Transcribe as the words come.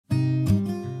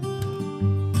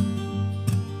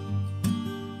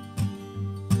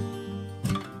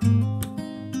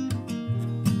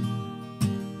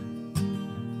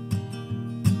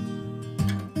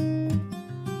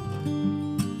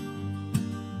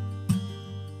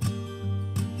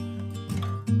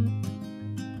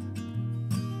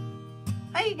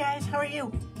Hi you guys, how are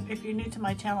you? If you're new to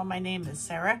my channel, my name is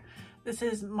Sarah. This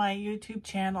is my YouTube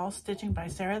channel, Stitching by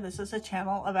Sarah. This is a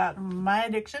channel about my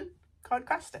addiction called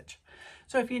cross stitch.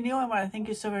 So if you're new, I want to thank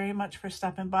you so very much for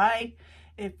stopping by.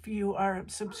 If you are a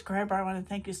subscriber, I want to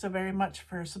thank you so very much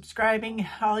for subscribing.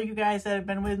 All you guys that have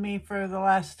been with me for the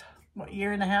last, what,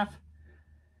 year and a half?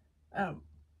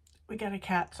 We got a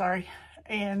cat, sorry.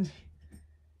 And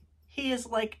he is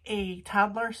like a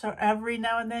toddler, so every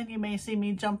now and then you may see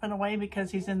me jumping away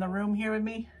because he's in the room here with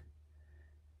me.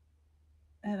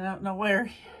 And I don't know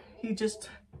where. He just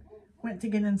went to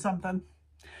get in something.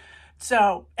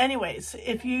 So anyways,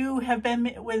 if you have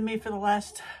been with me for the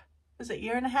last, is it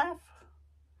year and a half?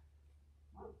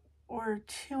 Or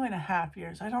 2.5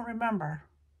 years? I don't remember.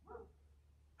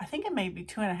 I think it may be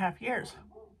 2.5 years.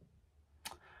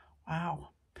 Wow.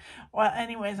 Well,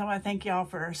 anyways, I want to thank y'all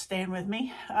for staying with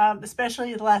me,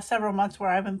 especially the last several months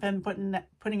where I haven't been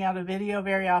putting out a video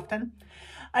very often.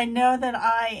 I know that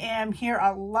I am here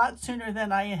a lot sooner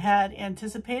than I had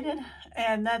anticipated,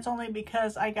 and that's only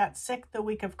because I got sick the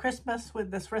week of Christmas with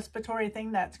this respiratory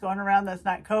thing that's going around that's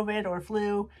not COVID or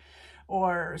flu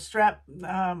or strep.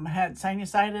 Had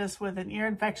sinusitis with an ear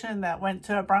infection that went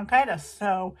to bronchitis.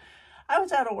 So I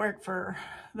was out of work for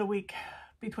the week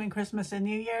between Christmas and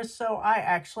New Year's, so I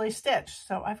actually stitched.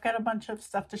 So I've got a bunch of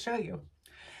stuff to show you.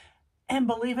 And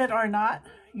believe it or not,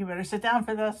 you better sit down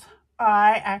for this,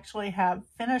 I actually have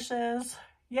finishes.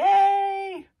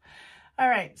 Yay! All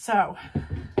right, so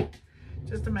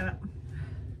just a minute.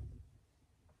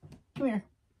 Come here.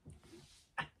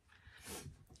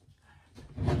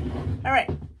 All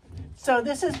right, so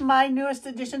this is my newest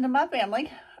addition to my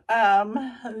family.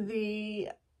 The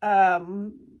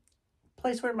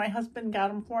place where my husband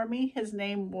got him for me, his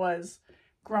name was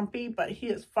Grumpy, but he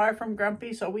is far from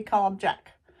grumpy, so we call him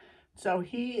Jack. So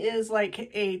he is like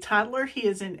a toddler. He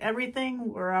is in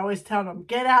everything. We're always telling him,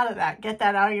 get out of that, get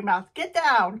that out of your mouth, get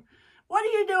down. What are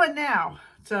you doing now?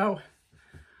 So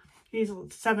he's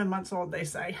 7 months old, they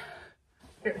say.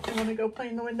 Here, do you want to go play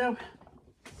in the window?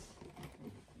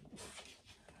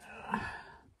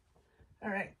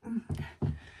 All right.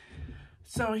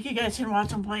 So you guys can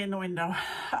watch him play in the window.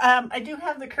 I do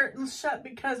have the curtains shut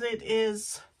because it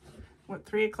is, what,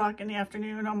 3 o'clock in the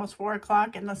afternoon, almost 4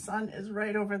 o'clock, and the sun is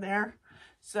right over there.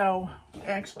 So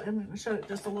actually, I'm going to show it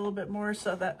just a little bit more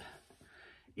so that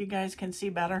you guys can see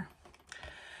better.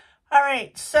 All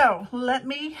right, so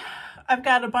I've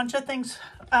got a bunch of things.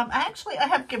 I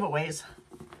have giveaways.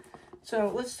 So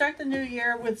let's start the new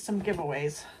year with some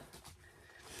giveaways.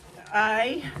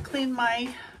 I cleaned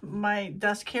my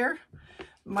desk here.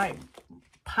 My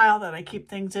pile that I keep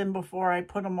things in before I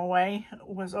put them away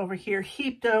was over here,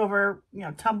 heaped over, you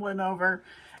know, tumbling over.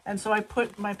 And so I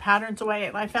put my patterns away,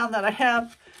 and I found that I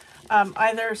have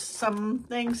either some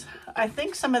things, I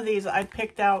think some of these I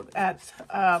picked out at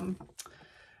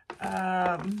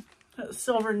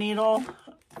Silver Needle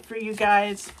for you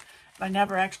guys. I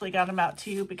never actually got them out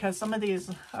to you because some of these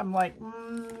I'm like,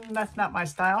 that's not my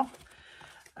style.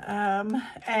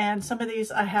 And some of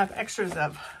these I have extras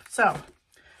of. So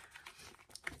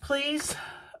please,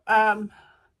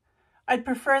 I'd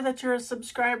prefer that you're a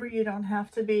subscriber. You don't have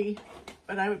to be,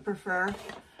 but I would prefer.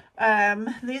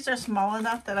 These are small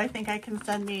enough that I think I can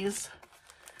send these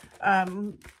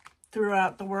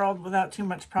throughout the world without too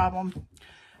much problem.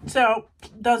 So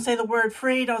don't say the word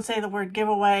free, don't say the word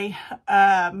giveaway.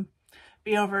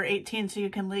 Be over 18 so you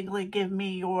can legally give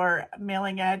me your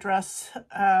mailing address.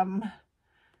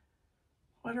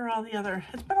 What are all the other,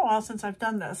 it's been a while since I've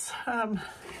done this.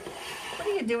 What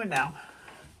are you doing now?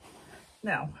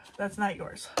 No, that's not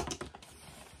yours.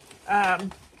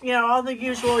 You know, all the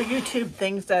usual YouTube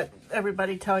things that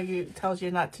everybody tells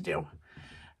you not to do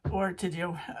or to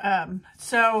do.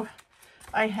 So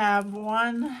I have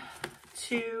 1,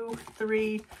 2,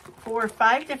 3, 4,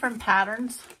 5 different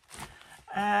patterns.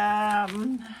 I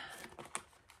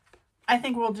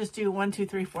think we'll just do 1, 2,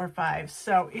 3, 4, 5.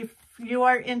 So if you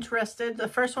are interested, the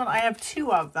first one, I have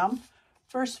 2 of them.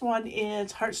 First one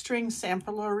is Heartstring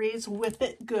Sampleries Whip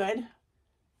It Good.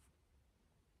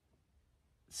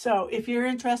 So if you're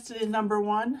interested in number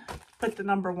 1, put the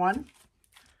number 1.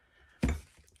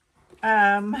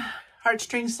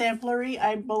 Heartstring Samplery,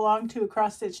 I belong to a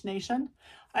Cross Stitch Nation.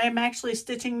 I am actually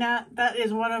stitching that. That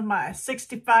is one of my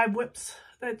 65 whips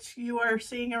that you are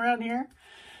seeing around here.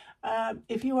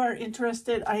 If you are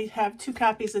interested, I have 2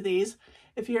 copies of these.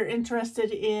 If you're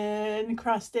interested in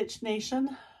Cross Stitch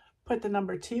Nation, put the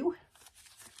number 2.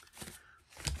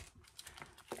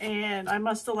 And I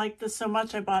must have liked this so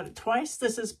much I bought it twice.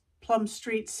 This is Plum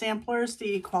Street Samplers,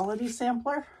 the Equality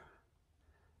Sampler.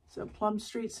 So Plum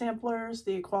Street Samplers,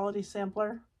 the Equality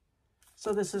Sampler.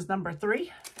 So this is number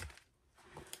 3.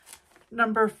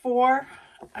 Number 4,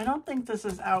 I don't think this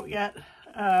is out yet.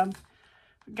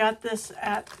 Got this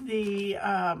at the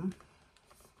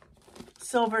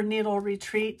Silver Needle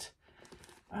Retreat.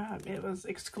 It was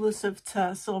exclusive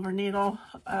to Silver Needle.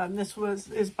 This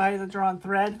is by the Drawn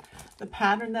Thread. The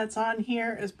pattern that's on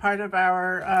here is part of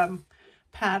our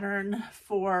pattern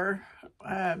for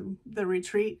the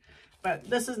retreat.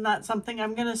 But this is not something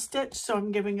I'm going to stitch, so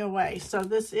I'm giving away. So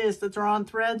this is the Drawn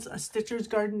Threads, a Stitcher's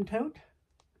Garden Tote.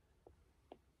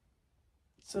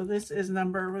 So this is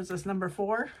number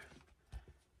 4?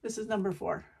 This is number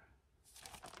 4.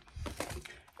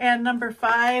 And number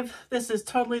 5, this is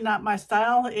totally not my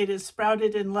style. It is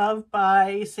Sprouted in Love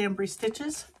by Sambry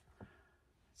Stitches.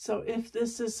 So if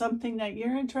this is something that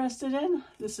you're interested in,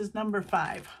 this is number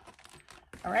 5.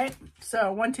 All right,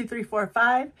 so 1, 2, 3, 4,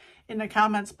 5 in the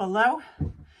comments below.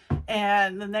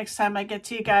 And the next time I get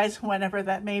to you guys, whenever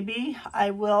that may be,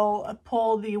 I will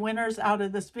pull the winners out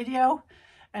of this video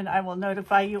and I will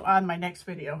notify you on my next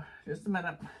video. Just a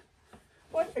minute.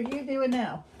 What are you doing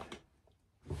now?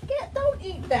 Don't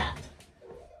eat that.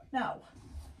 No.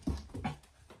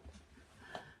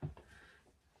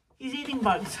 He's eating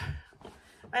bugs.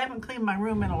 I haven't cleaned my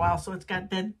room in a while, so it's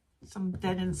got some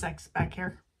dead insects back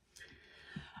here.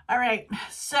 All right,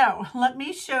 so let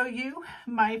me show you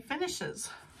my finishes.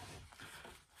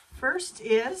 First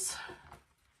is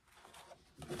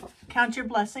Count Your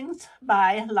Blessings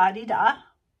by La Di Da.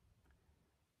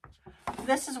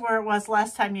 This is where it was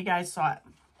last time you guys saw it.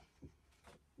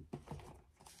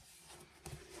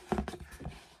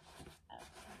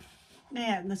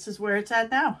 And this is where it's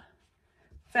at now.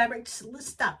 Fabric, let's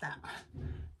stop that.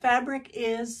 Fabric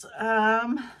is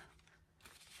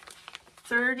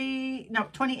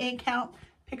 28 count.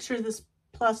 Picture This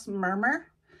Plus Murmur.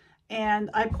 And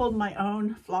I pulled my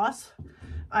own floss.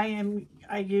 I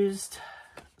used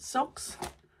silks.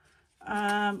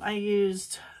 I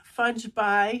used Fudge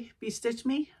by Bestitch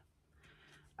Me.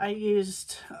 I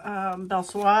used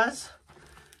Belsoise.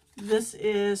 This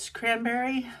is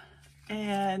Cranberry.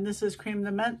 And this is Cream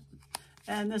de Menthe.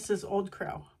 And this is Old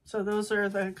Crow. So those are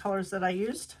the colors that I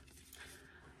used.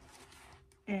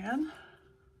 And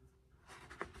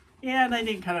I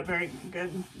didn't cut it very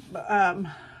good.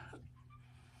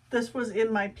 This was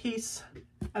in my piece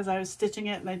as I was stitching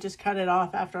it, and I just cut it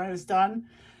off after I was done.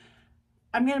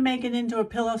 I'm going to make it into a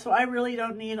pillow, so I really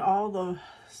don't need all the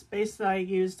space that I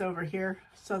used over here.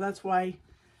 So that's why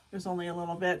there's only a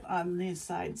little bit on these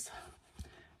sides.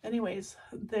 Anyways,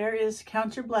 there is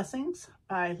Count Your Blessings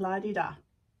by La Di Da.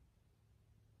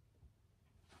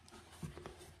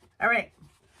 All right.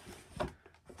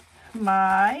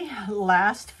 My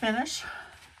last finish.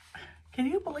 Can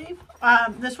you believe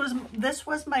this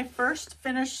was my first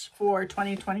finish for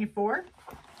 2024?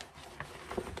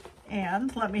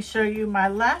 And let me show you my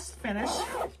last finish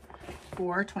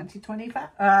for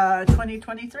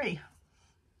 2023.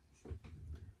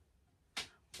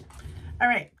 All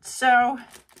right, so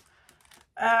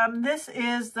this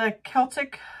is the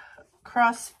Celtic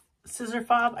Cross Scissor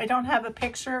Fob. I don't have a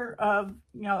picture of,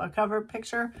 a cover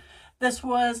picture. This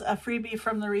was a freebie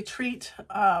from the retreat,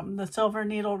 the Silver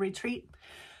Needle Retreat.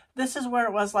 This is where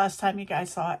it was last time you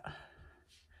guys saw it.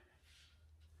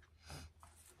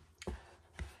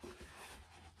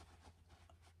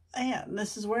 And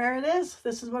this is where it is.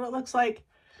 This is what it looks like.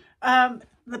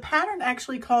 The pattern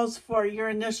actually calls for your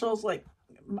initials, like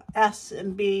S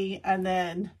and B, and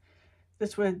then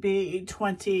this would be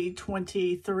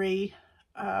 2023.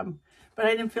 But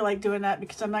I didn't feel like doing that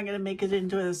because I'm not going to make it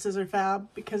into a scissor fob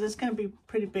because it's going to be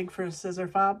pretty big for a scissor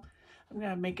fob. I'm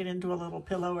going to make it into a little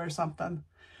pillow or something.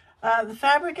 The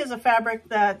fabric is a fabric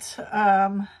that,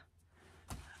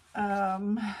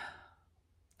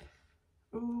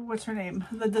 what's her name?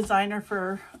 The designer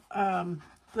for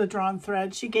the Drawn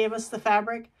Thread. She gave us the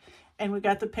fabric and we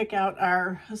got to pick out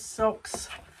our silks.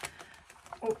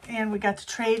 And we got to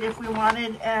trade if we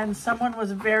wanted. And someone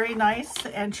was very nice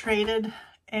and traded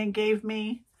and gave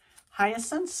me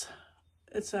hyacinths.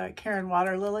 It's Karen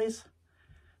Water Lilies.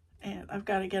 And I've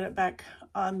got to get it back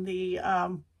on the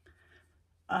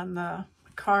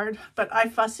card. But I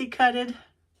fussy cutted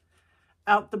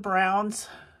out the browns.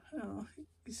 Oh,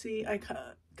 you see, I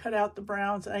cut out the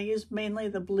browns. I used mainly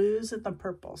the blues and the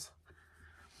purples.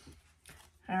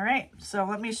 All right, so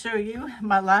let me show you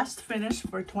my last finish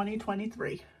for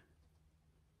 2023.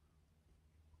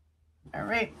 All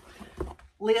right,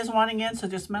 Leah's wanting in, so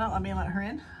just a minute, let me let her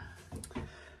in.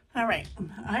 All right,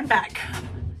 I'm back.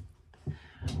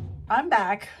 I'm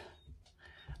back.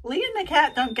 Leah and the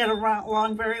cat don't get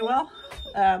along very well.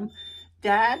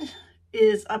 Dad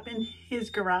is up in his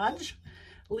garage.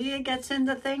 Leah gets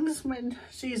into things when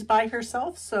she's by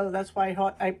herself, so that's why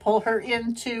I pull her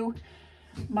into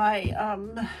my,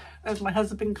 as my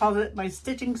husband calls it, my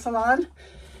stitching salon.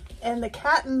 And the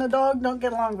cat and the dog don't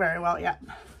get along very well yet.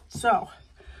 So,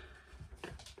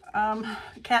 the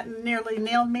cat nearly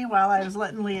nailed me while I was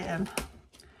letting Leah in.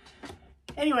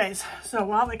 Anyways, so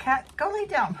while the cat, go lay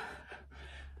down.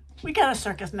 We got a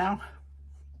circus now.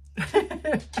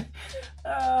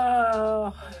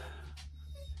 Oh.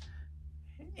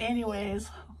 Anyways,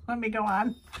 let me go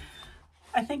on.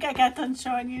 I think I got done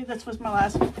showing you. This was my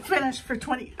last finish for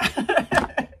 20.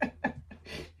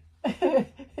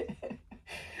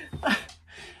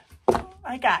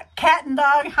 I got cat and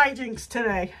dog hijinks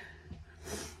today.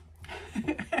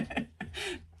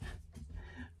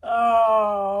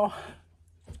 Oh,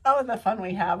 the fun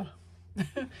we have.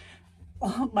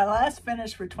 My last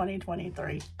finish for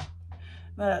 2023.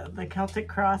 The Celtic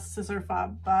Cross scissor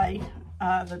fob by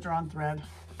the Drawn Thread.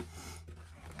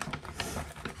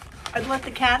 I'd let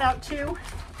the cat out too,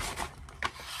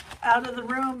 out of the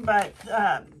room, but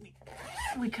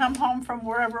we come home from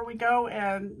wherever we go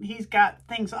and he's got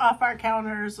things off our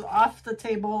counters, off the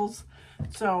tables,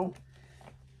 so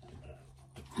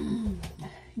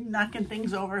knocking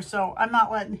things over. So I'm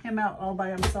not letting him out all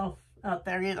by himself out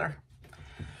there either.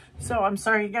 So I'm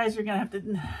sorry, you guys are gonna have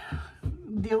to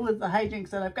deal with the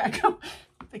hijinks that I've got going.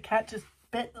 The cat just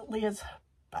bit Leah's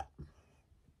butt.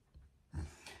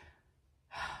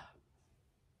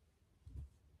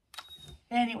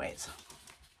 Anyways,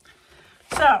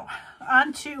 so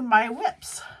on to my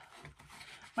whips.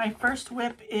 My first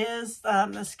whip is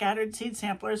the Scattered Seed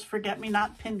Samplers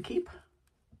Forget-Me-Not Pin Keep.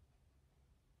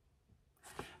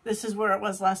 This is where it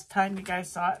was last time you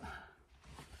guys saw it.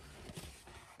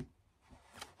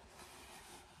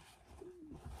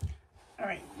 All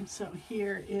right, so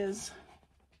here is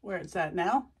where it's at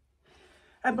now.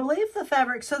 I believe the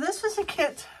fabric, so this was a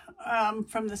kit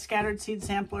from the Scattered Seed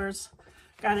Samplers.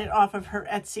 Got it off of her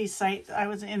Etsy site. I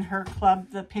was in her club,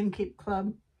 the Pin Keep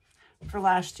Club, for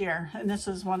last year, and this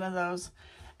is one of those.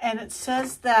 And it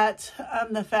says that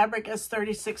the fabric is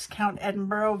 36 count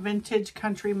Edinburgh Vintage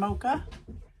Country Mocha.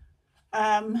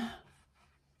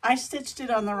 I stitched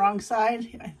it on the wrong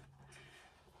side.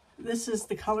 This is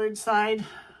the colored side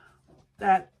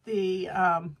that the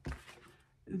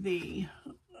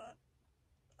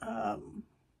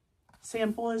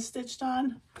sample is stitched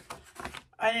on.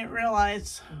 I didn't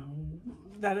realize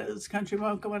that it was Country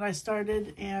Mocha when I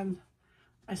started, and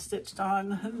I stitched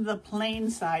on the plain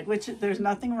side, which there's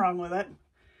nothing wrong with it.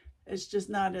 It's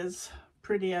just not as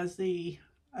pretty as the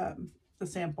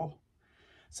sample.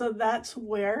 So that's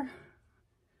where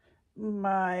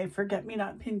my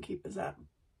Forget-Me-Not Pin Keep is at.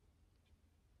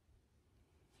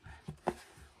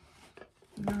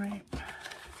 All right.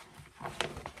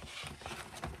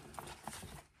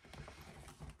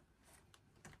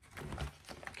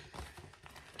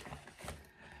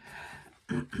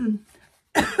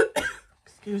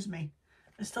 Excuse me.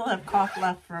 I still have cough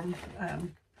left from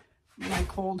my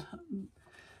cold.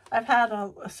 I've had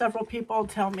several people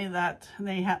tell me that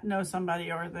they know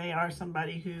somebody or they are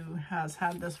somebody who has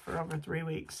had this for over 3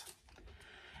 weeks.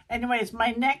 Anyways,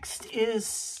 my next is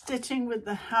stitching with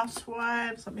the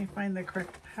Housewives. Let me find the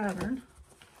correct pattern.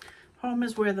 Home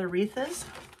is where the wreath is.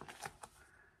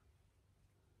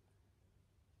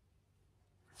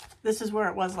 This is where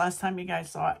it was last time you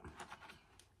guys saw it.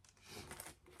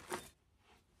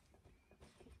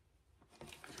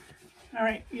 All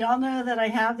right, y'all know that I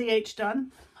have the H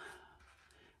done.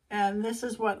 And this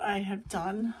is what I have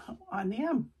done on the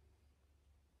M.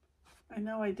 I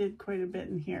know I did quite a bit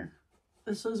in here.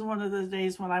 This was one of those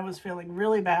days when I was feeling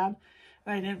really bad.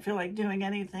 And I didn't feel like doing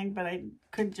anything, but I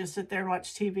couldn't just sit there and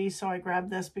watch TV. So I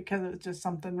grabbed this because it's just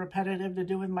something repetitive to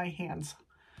do with my hands.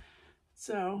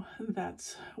 So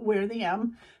that's where the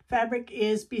M. Fabric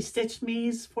is Be Stitched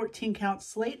Me's 14 count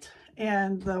slate.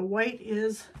 And the white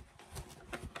is,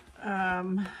 I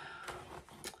want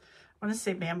to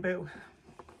say bamboo.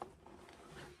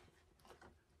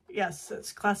 Yes,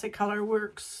 it's Classic Color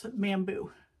Works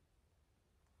Bamboo.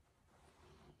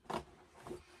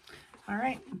 All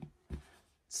right,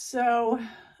 so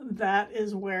that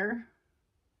is where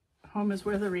Home is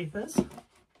where the wreath is.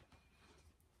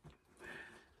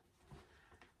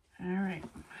 All right.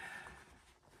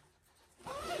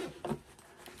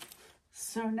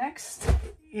 So next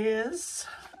is,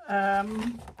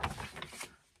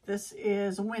 this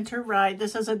is Winter Ride.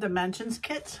 This is a Dimensions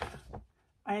kit.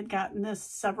 I had gotten this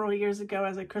several years ago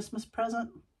as a Christmas present.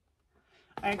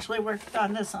 I actually worked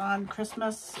on this on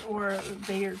Christmas or a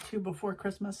day or two before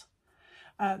Christmas.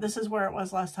 This is where it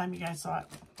was last time you guys saw it.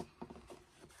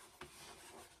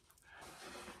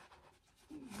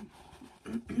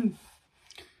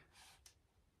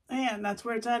 And that's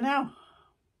where it's at now.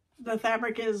 The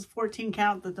fabric is 14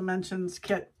 count, the dimensions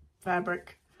kit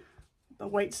fabric, the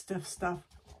white stiff stuff.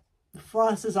 The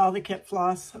floss is all the kit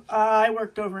floss. I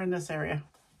worked over in this area.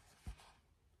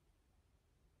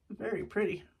 Very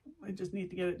pretty. I just need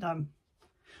to get it done,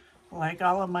 like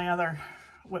all of my other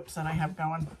whips that I have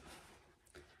going.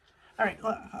 All right,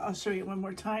 I'll show you one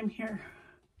more time here.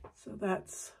 So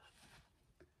that's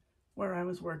where I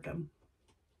was working.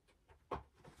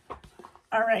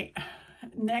 All right,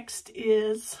 next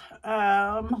is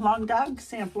Long Dog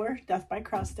Sampler, Death by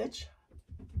Cross Stitch.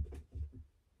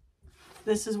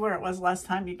 This is where it was last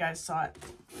time you guys saw it.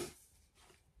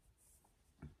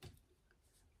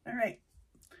 All right.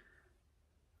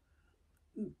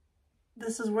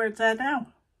 This is where it's at now.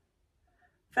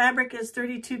 Fabric is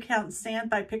 32 count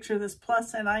standby Picture This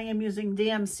Plus, and I am using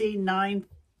DMC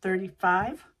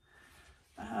 935.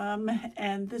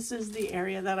 And this is the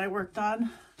area that I worked on.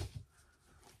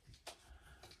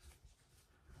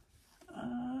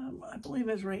 I believe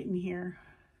it's right in here.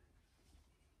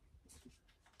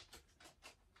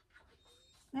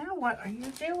 Now what are you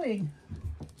doing?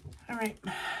 All right,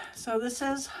 so this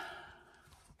is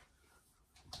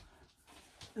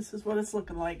what it's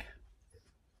looking like.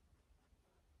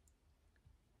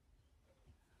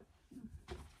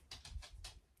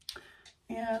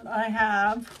 And I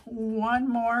have one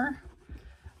more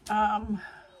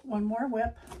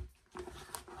whip.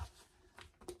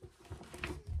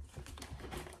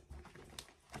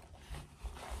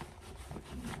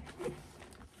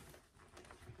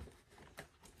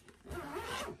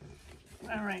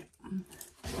 All right.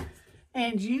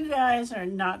 And you guys are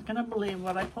not going to believe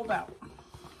what I pulled out.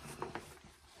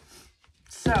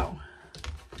 So,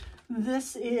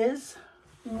 this is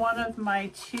one of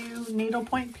my 2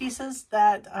 needlepoint pieces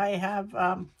that I have,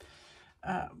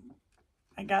 I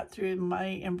got through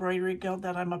my embroidery guild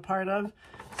that I'm a part of.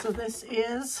 So this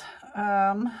is,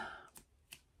 I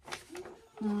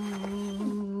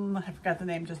forgot the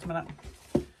name, just a minute.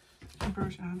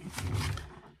 Ambrosia Honey.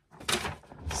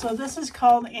 So this is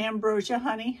called Ambrosia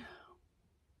Honey.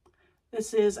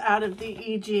 This is out of the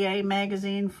EGA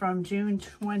magazine from June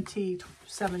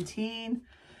 2017.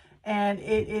 And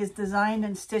it is designed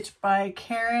and stitched by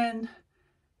Karen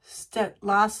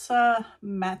Stetlasa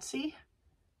Matsi.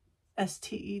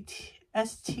 S-T-E-K-L-A-S-A.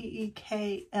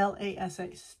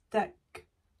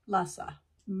 Stetlasa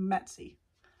Matsi.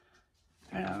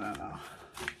 I don't know.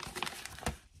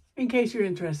 In case you're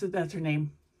interested, that's her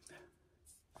name.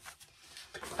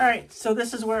 All right, so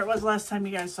this is where it was last time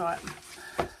you guys saw it.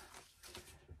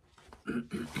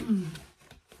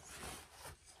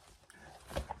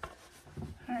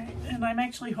 All right, and I'm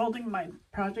actually holding my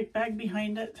project bag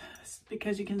behind it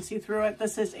because you can see through it.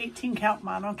 This is 18 count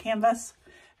mono canvas,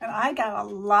 and I got a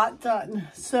lot done.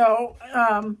 So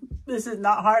this is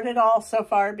not hard at all so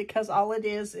far because all it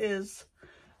is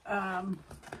I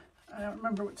don't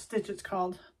remember what stitch it's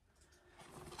called.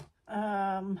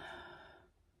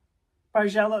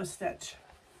 Bargello stitch.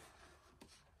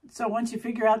 So once you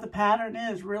figure out the pattern,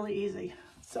 it is really easy.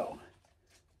 So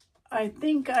I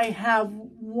think I have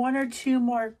 1 or 2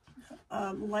 more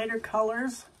lighter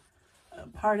colors,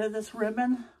 part of this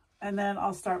ribbon, and then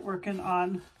I'll start working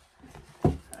on,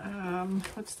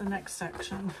 what's the next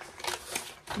section?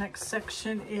 Next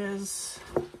section is,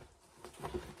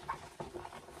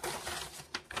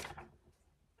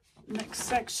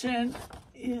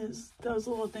 those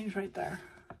little things right there.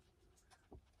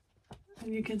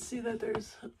 And you can see that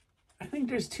I think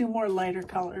there's 2 more lighter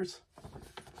colors.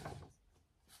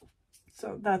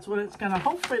 So that's what it's going to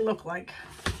hopefully look like.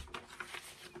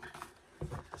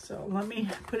 So let me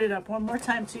put it up one more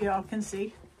time so y'all can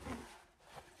see.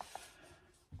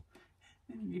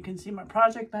 And you can see my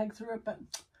project bag through it, but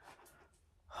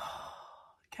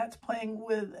cat's playing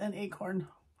with an acorn.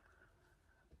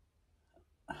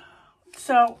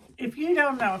 So if you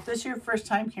don't know, if this is your first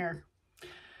time here,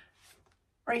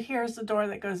 right here is the door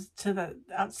that goes to the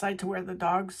outside to where the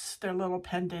dogs, their little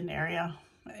penned in area.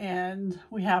 And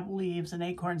we have leaves and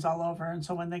acorns all over. And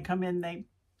so when they come in, they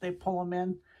pull them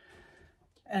in.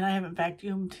 And I haven't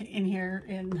vacuumed in here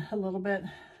in a little bit.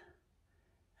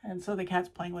 And so the cat's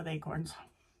playing with acorns.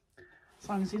 As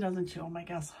long as he doesn't chew them, I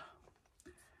guess.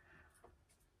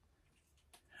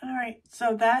 All right,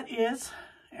 so that is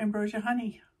Ambrosia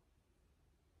Honey.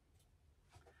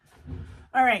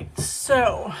 All right,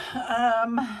 so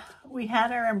we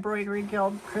had our Embroidery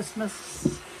Guild Christmas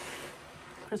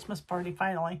party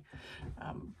finally.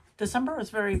 December was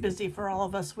very busy for all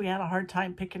of us. We had a hard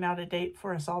time picking out a date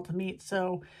for us all to meet,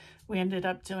 so we ended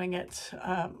up doing it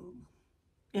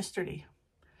yesterday.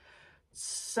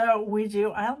 So we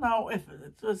do, I don't know if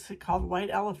it was called White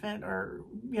Elephant or,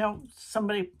 you know,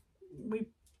 somebody, we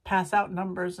pass out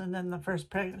numbers and then the first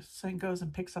person goes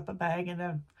and picks up a bag and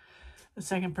then the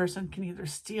second person can either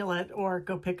steal it or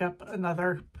go pick up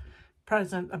another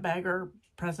present, a bag or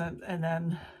present, and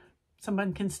then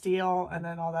someone can steal and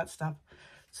then all that stuff.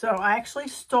 So I actually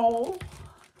stole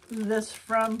this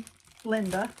from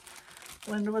Linda.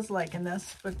 Linda was liking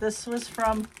this, but this was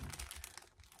from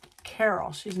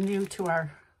Carol. She's new to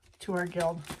our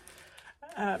guild.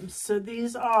 So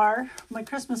these are my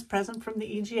Christmas present from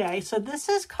the EGA. So this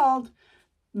is called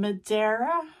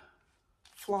Madeira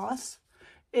floss.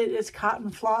 It is cotton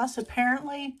floss.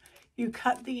 Apparently, you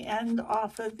cut the end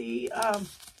off of the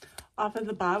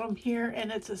bottom here,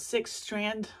 and it's a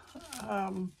 6-strand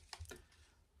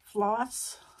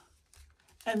floss,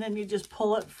 and then you just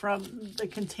pull it from the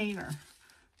container.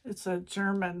 It's a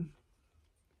German,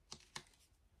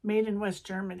 made in West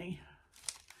Germany.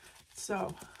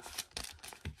 So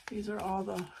these are all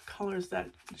the colors that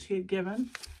she had given.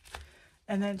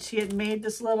 And then she had made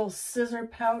this little scissor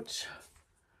pouch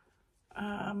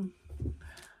and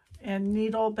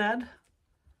needle bed.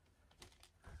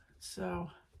 So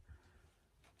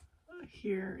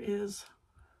here is,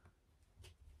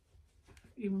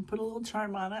 even put a little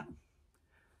charm on it.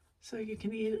 So you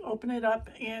can open it up,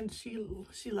 and she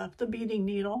left a beading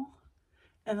needle.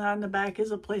 And on the back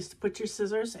is a place to put your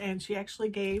scissors, and she actually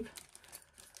gave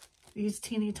these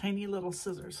teeny tiny little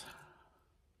scissors.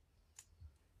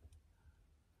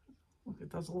 Look at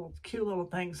those little cute little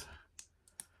things.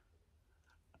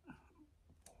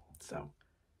 So,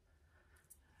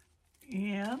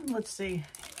 and let's see,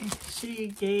 she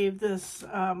gave this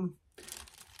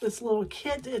this little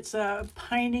kit. It's a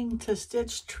pining to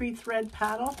stitch tree thread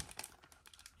paddle.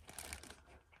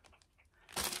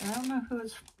 I don't know who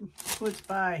it's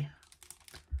by.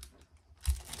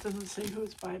 It doesn't say who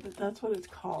it's by, but that's what it's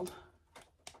called.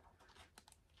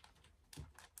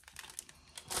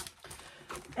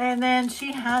 And then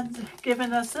she had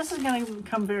given us, this is going to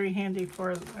come very handy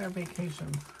for our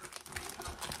vacation.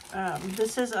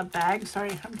 This is a bag.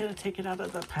 Sorry, I'm going to take it out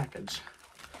of the package.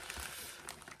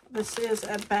 This is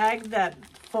a bag that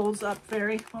folds up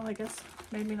very, well, I guess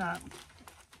maybe not.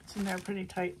 It's in there pretty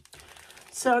tight.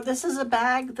 So this is a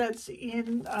bag that's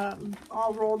in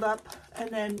all rolled up, and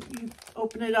then you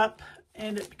open it up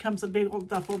and it becomes a big old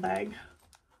duffel bag.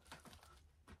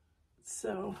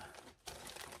 So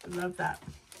I love that.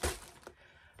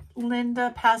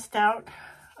 Linda passed out,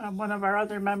 one of our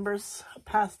other members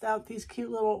passed out these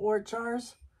cute little ort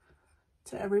jars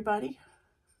to everybody.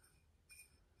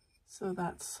 So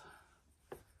that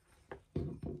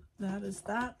is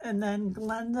that. And then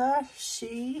Glenda,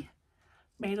 she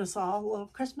made us all little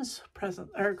Christmas present,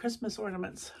 or Christmas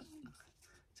ornaments.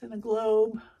 It's in a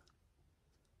globe.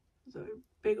 There's a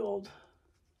big old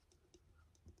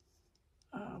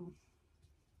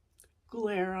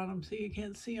glare on them so you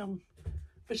can't see them.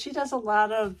 But she does a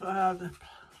lot of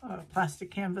plastic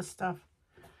canvas stuff.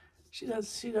 She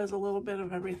does a little bit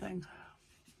of everything.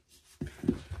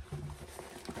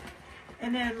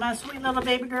 And then my sweet little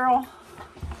baby girl,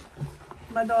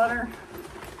 my daughter,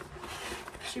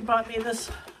 she bought me this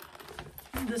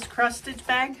cross stitch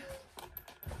bag.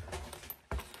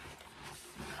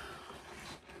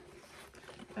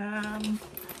 In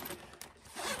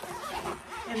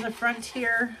the front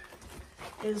here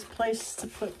is place to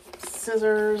put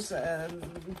scissors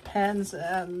and pens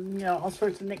and, you know, all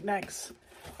sorts of knickknacks.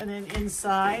 And then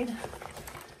inside,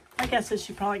 my guess is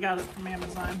she probably got it from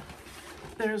Amazon.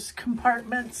 There's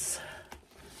compartments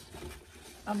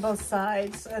on both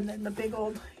sides, and then the big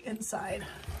old inside.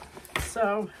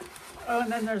 So, oh,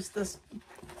 and then there's this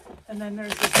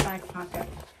back pocket.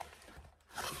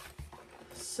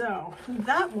 So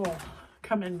that will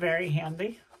come in very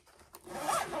handy.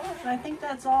 And I think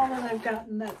that's all that I've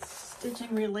gotten that's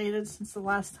stitching related since the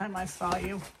last time I saw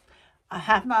you. I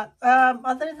have not,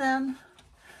 other than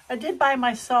I did buy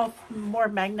myself more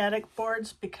magnetic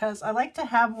boards because I like to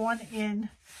have one in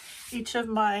each of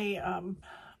my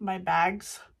my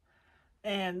bags,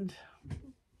 and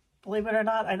believe it or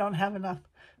not, I don't have enough,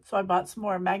 so I bought some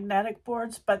more magnetic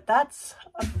boards, but that's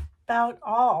about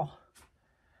all.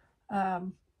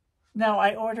 Now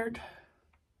I ordered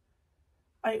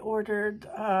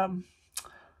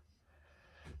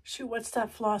shoot, what's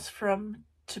that floss from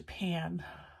Japan?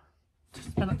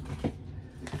 Just a minute.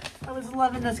 I was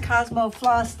loving this Cosmo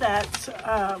floss that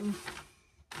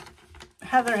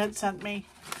Heather had sent me.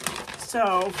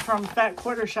 So from Fat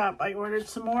Quarter Shop, I ordered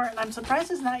some more, and I'm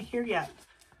surprised it's not here yet.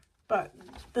 But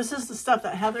this is the stuff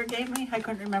that Heather gave me. I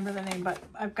couldn't remember the name, but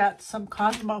I've got some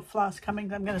Cosmo floss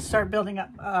coming. I'm going to start building up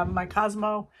my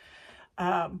Cosmo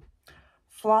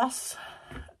Floss,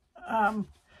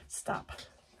 Stop.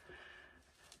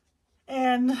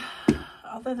 And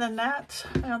other than that,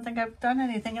 I don't think I've done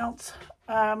anything else.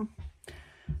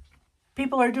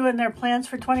 People are doing their plans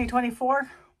for 2024.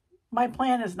 My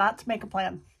plan is not to make a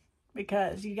plan,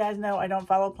 because you guys know I don't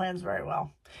follow plans very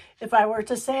well. If I were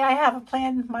to say I have a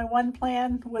plan, my one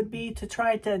plan would be to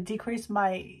try to decrease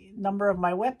my number of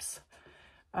my whips.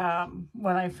 When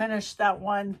I finish that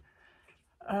one,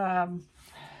 what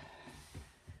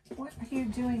are you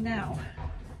doing now?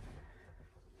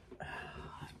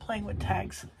 Playing with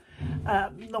tags.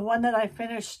 The one that I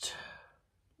finished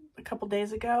a couple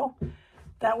days ago,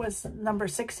 that was number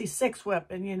 66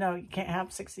 whip, and you know you can't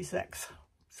have 66,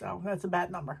 so that's a bad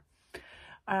number.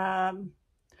 I'm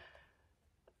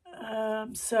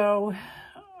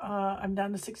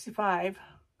down to 65.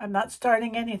 I'm not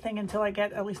starting anything until I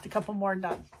get at least a couple more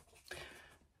done.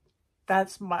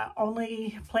 That's my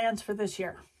only plans for this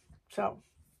year. So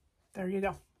there you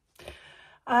go.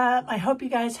 I hope you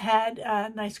guys had a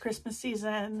nice Christmas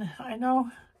season. I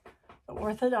know the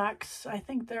Orthodox, I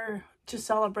think they're just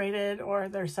celebrated or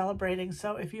they're celebrating.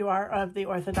 So if you are of the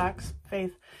Orthodox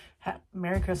faith,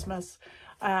 Merry Christmas.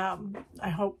 I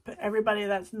hope everybody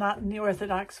that's not in the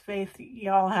Orthodox faith,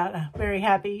 y'all had a very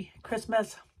happy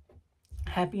Christmas,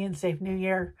 happy and safe New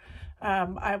Year.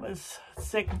 I was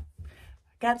sick.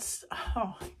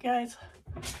 Oh, guys,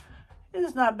 it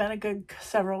has not been a good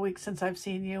several weeks since I've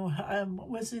seen you.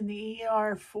 Was in the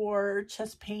ER for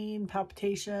chest pain,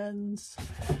 palpitations,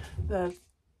 the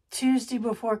Tuesday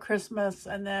before Christmas,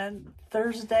 and then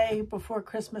Thursday before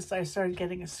Christmas, I started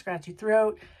getting a scratchy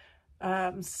throat.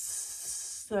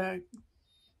 The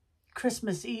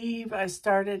Christmas Eve, I was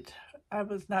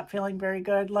not feeling very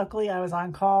good. Luckily, I was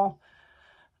on call.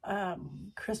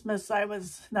 Christmas, I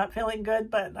was not feeling good,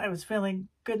 but I was feeling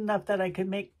good enough that I could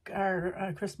make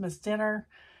our Christmas dinner.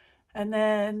 And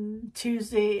then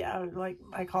Tuesday,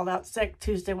 I called out sick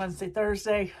Tuesday, Wednesday,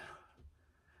 Thursday.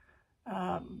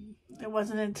 It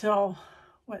wasn't until,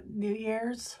 New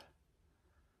Year's?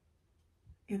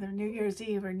 Either New Year's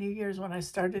Eve or New Year's when I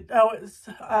started. Oh, it was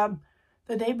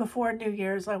the day before New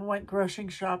Year's, I went grocery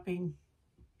shopping.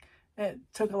 It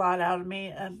took a lot out of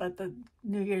me, but the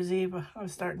New Year's Eve, I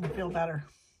was starting to feel better.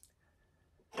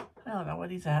 I don't know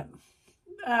what he's at.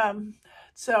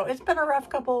 So it's been a rough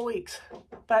couple of weeks,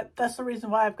 but that's the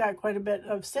reason why I've got quite a bit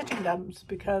of stitching done,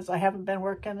 because I haven't been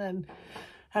working and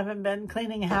haven't been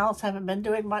cleaning a house, haven't been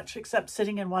doing much except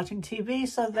sitting and watching TV.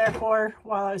 So therefore,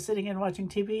 while I was sitting and watching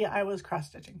TV, I was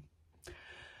cross-stitching.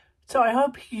 So I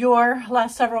hope your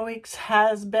last several weeks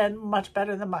has been much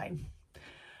better than mine.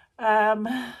 And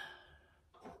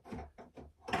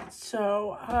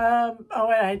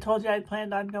I told you I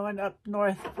planned on going up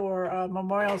north for a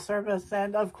memorial service.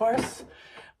 And of course,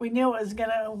 we knew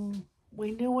when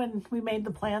we made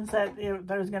the plans that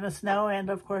there was going to snow. And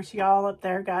of course, y'all up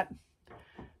there got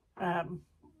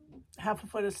half a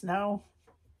foot of snow.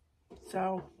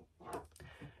 So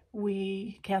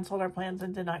we canceled our plans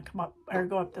and did not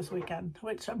go up this weekend,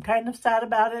 which I'm kind of sad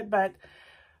about it, but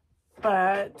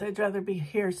I'd rather be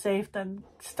here safe than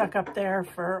stuck up there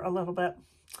for a little bit.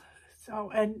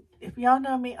 So, and if y'all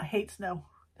know me, I hate snow.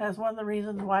 That's one of the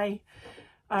reasons why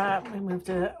one of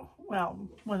the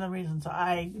reasons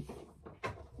I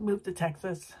moved to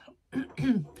Texas.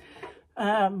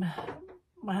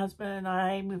 My husband and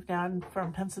I moved down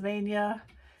from Pennsylvania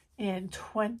in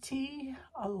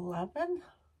 2011.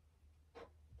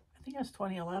 I think it was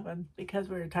 2011, because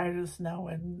we were tired of the snow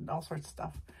and all sorts of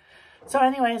stuff. So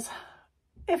anyways,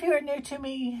 if you are new to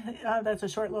me, that's a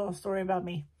short little story about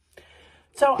me.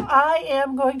 So I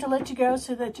am going to let you go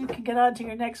so that you can get on to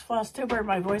your next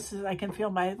Flosstube. I can feel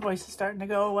my voice is starting to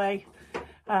go away.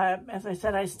 As I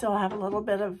said, I still have a little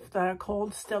bit of the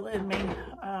cold still in me.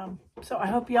 So I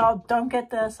hope y'all don't get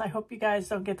this. I hope you guys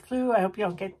don't get the flu. I hope you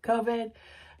don't get COVID,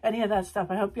 any of that stuff.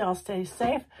 I hope y'all stay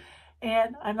safe.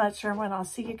 And I'm not sure when I'll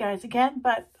see you guys again,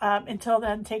 but until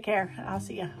then, take care. I'll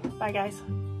see you. Bye, guys.